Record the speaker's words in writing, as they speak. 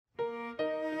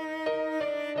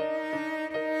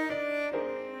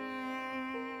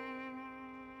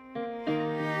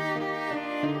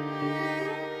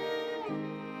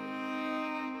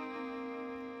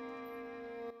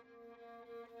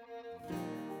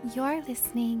You're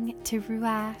listening to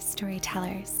Ruah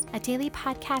Storytellers, a daily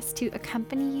podcast to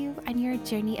accompany you on your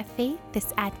journey of faith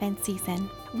this Advent season.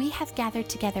 We have gathered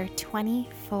together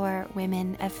 24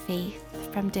 women of faith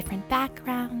from different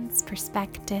backgrounds,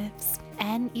 perspectives,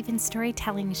 and even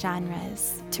storytelling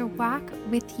genres to walk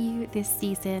with you this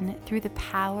season through the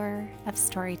power of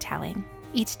storytelling.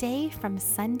 Each day from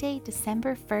Sunday,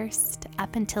 December 1st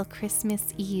up until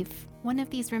Christmas Eve, one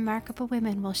of these remarkable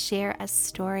women will share a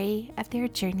story of their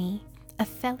journey, a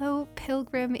fellow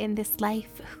pilgrim in this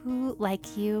life who,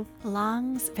 like you,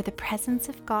 longs for the presence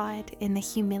of God in the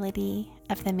humility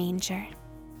of the manger.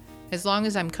 As long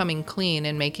as I'm coming clean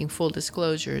and making full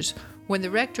disclosures, when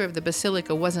the rector of the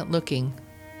basilica wasn't looking,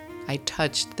 I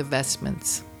touched the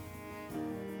vestments.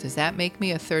 Does that make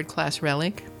me a third-class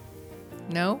relic?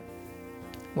 No?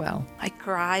 Well, I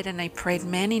cried and I prayed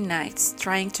many nights,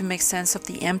 trying to make sense of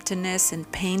the emptiness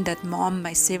and pain that Mom,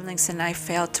 my siblings, and I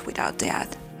felt without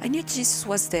Dad. I knew Jesus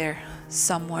was there,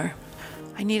 somewhere.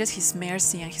 I needed His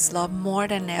mercy and His love more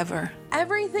than ever.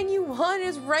 Everything you want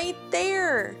is right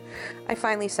there, I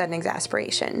finally said in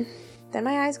exasperation. Then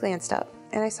my eyes glanced up,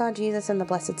 and I saw Jesus in the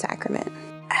Blessed Sacrament.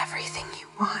 Everything you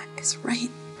want is right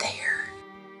there.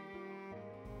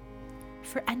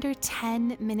 For under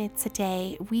 10 minutes a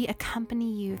day, we accompany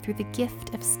you through the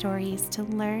gift of stories to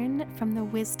learn from the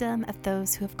wisdom of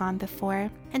those who have gone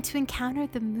before and to encounter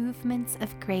the movements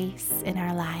of grace in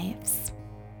our lives.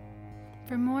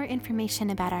 For more information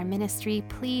about our ministry,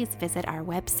 please visit our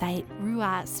website,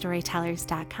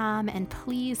 ruahstorytellers.com, and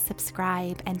please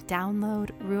subscribe and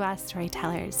download Ruah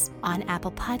Storytellers on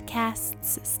Apple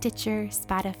Podcasts, Stitcher,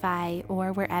 Spotify,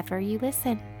 or wherever you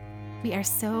listen. We are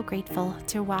so grateful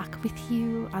to walk with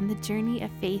you on the journey of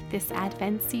faith this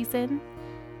Advent season,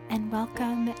 and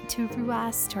welcome to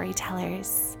Ruah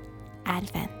Storytellers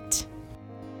Advent.